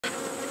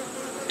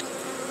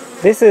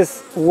This is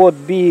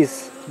what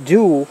bees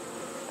do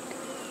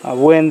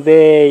when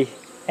they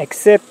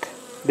accept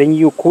the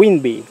new queen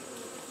bee.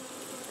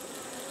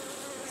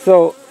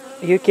 So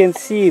you can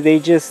see they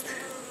just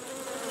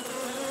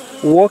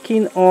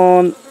walking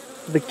on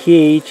the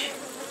cage.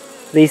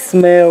 They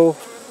smell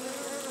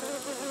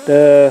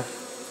the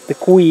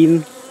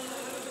queen.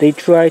 They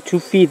try to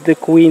feed the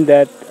queen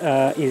that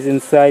is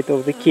inside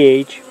of the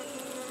cage.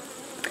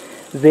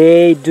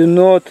 They do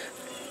not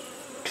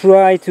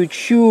try to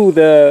chew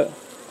the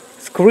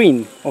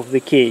screen of the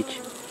cage.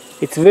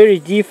 It's very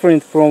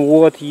different from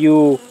what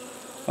you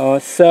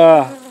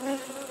saw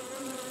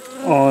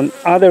on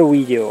other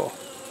video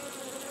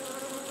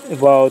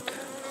about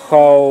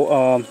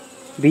how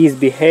bees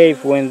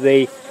behave when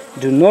they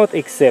do not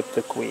accept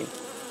the queen.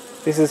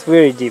 This is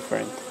very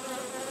different.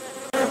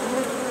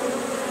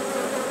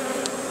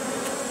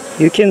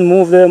 You can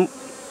move them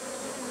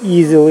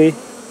easily.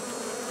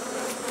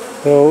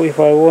 So if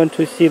I want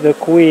to see the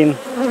queen,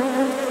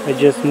 I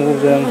just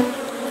move them.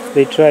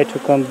 They try to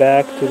come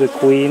back to the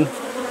queen.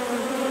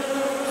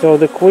 So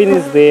the queen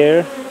is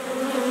there.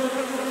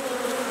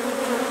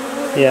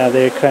 Yeah,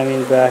 they're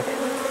coming back.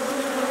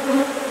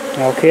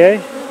 Okay,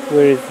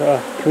 where is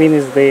queen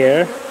is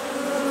there.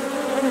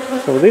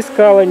 So this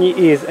colony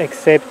is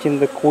accepting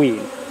the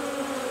queen.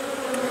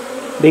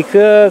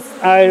 Because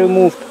I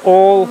removed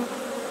all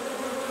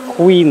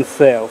queen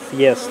cells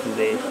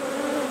yesterday.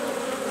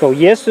 So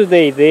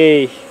yesterday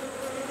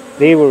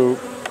they were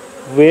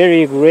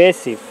very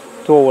aggressive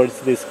towards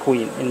this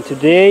queen, and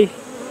today,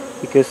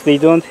 because they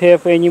don't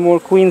have any more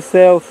queen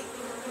cells,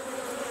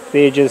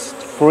 they're just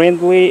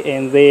friendly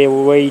and they're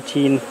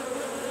waiting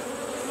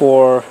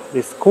for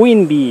this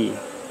queen bee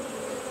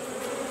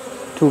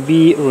to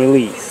be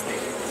released.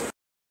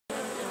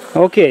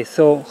 Okay,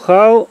 so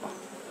how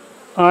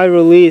I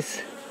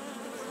release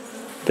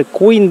the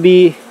queen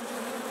bee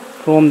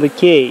from the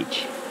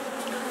cage?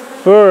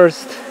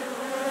 First,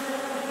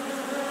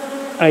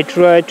 I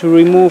try to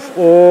remove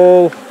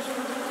all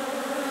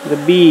the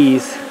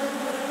bees,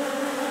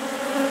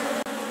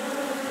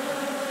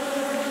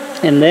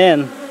 and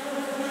then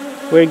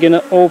we're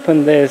gonna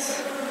open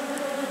this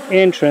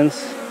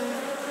entrance.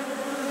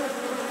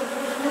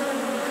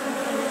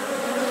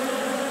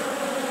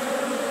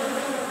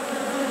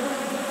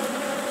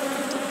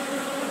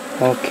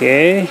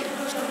 Okay,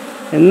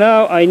 and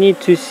now I need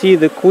to see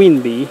the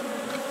queen bee,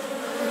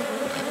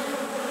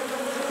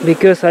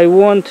 because I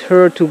want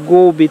her to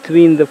go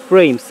between the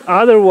frames.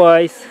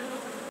 Otherwise,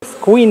 this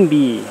queen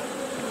bee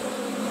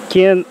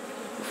can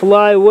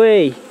fly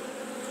away.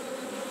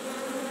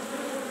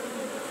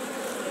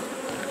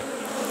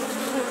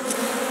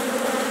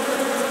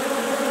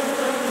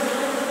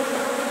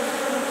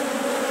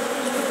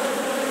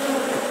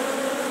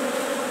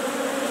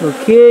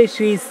 Okay,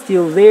 she's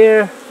still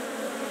there.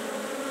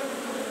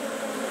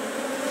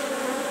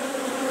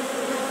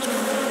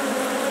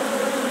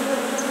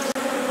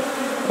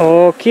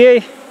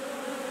 Okay,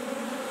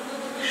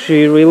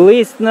 she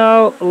released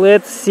now.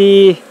 Let's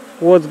see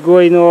what's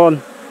going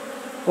on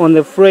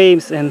the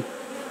frames and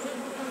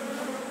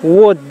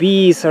what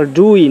bees are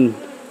doing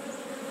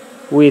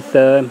with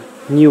the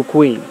new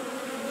queen.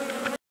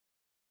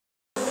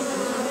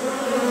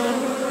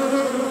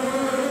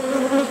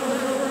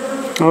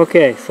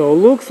 Okay, so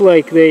looks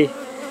like they're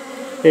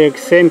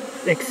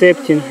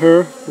accepting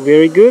her.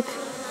 Very good.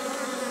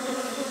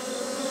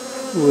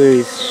 Where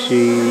is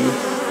she?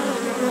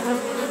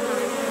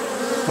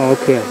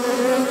 Okay,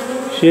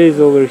 she's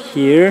over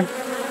here.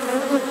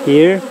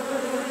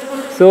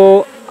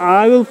 So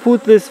I will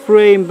put this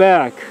frame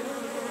back,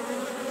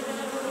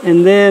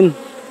 and then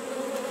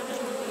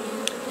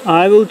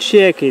I will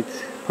check it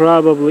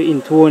probably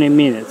in 20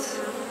 minutes.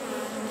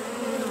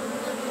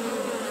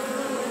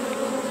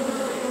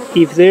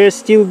 If they're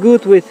still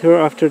good with her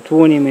after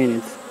 20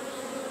 minutes,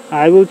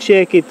 I will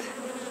check it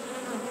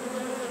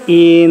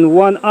in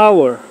 1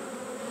 hour.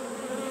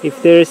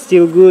 If they're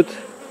still good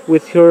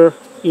with her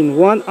in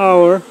 1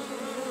 hour,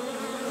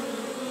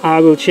 I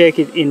will check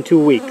it in 2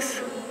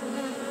 weeks.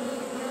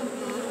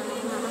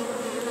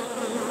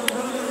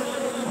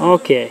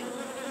 Okay.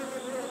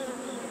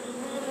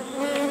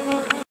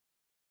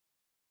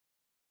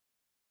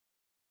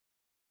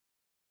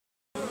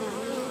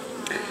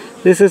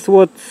 This is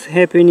what's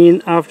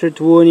happening after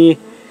 20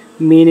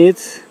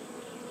 minutes.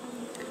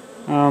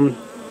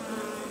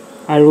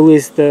 I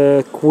released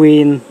the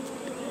queen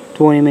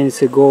 20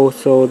 minutes ago,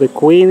 so the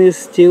queen is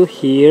still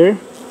here.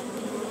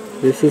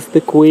 This is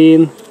the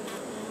queen.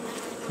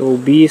 So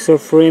bees are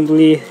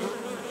friendly.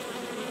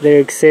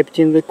 They're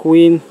accepting the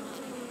queen.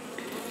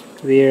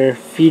 They're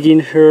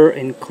feeding her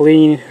and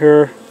cleaning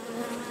her.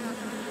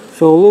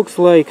 So looks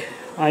like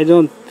I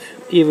don't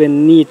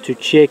even need to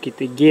check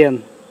it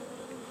again.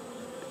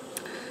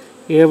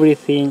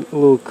 Everything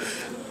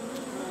looks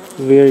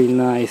very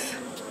nice.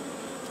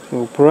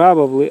 So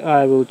probably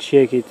I will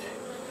check it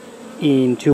in 2